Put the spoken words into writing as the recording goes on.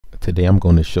Today I'm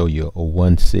going to show you a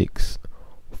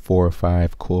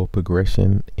 1-6-4-5 chord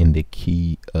progression in the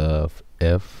key of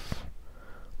F.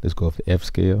 Let's go off the F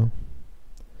scale.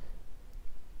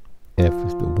 F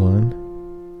is the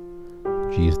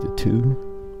 1, G is the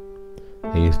 2,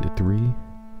 A is the 3,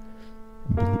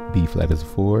 B flat is the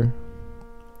 4,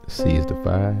 C is the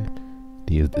 5,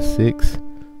 D is the 6,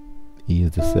 E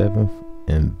is the 7th,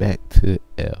 and back to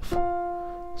F.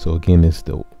 So again, it's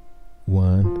the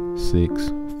 1,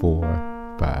 6, 4,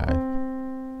 5.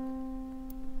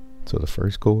 So the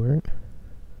first chord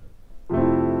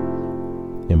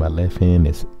in my left hand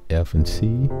is F and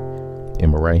C. In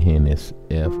my right hand is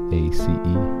F, A, C,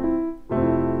 E.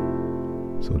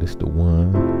 So this is the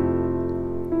 1.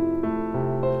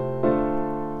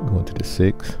 Going to the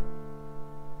 6.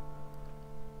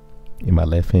 In my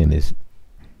left hand is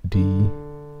D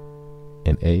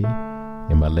and A.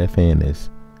 In my left hand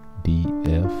is D,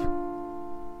 F,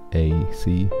 A,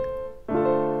 C.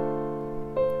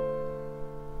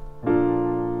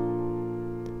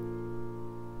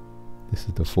 This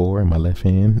is the 4. In my left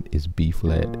hand is B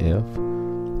flat, F.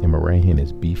 In my right hand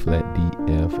is B flat, D,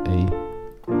 F, A.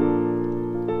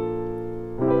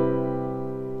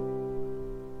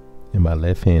 In my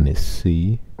left hand is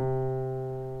C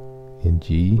and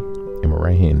G. In my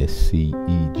right hand is C,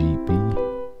 E, G, B.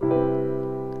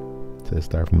 So let's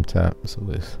start from the top. So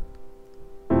it's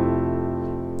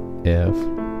F,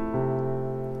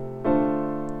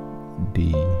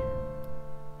 D,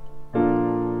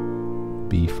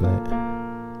 B flat.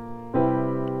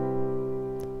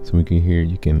 So we can hear,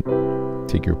 you can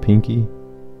take your pinky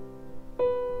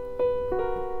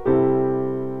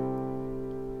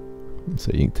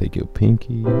so you can take your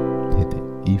pinky, hit the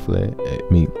E flat.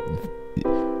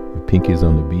 Your pinky is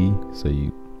on the B, so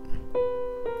you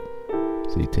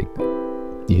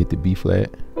hit the B flat.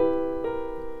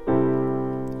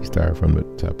 You start from the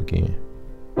top again.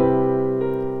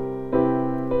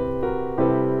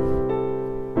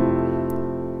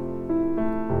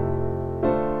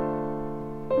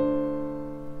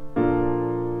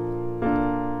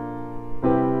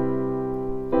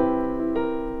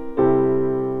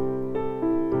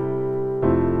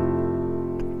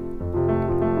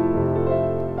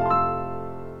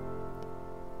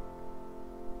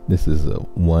 This is a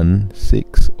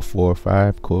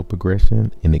 1-6-4-5 chord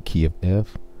progression in the key of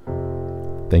F.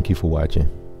 Thank you for watching.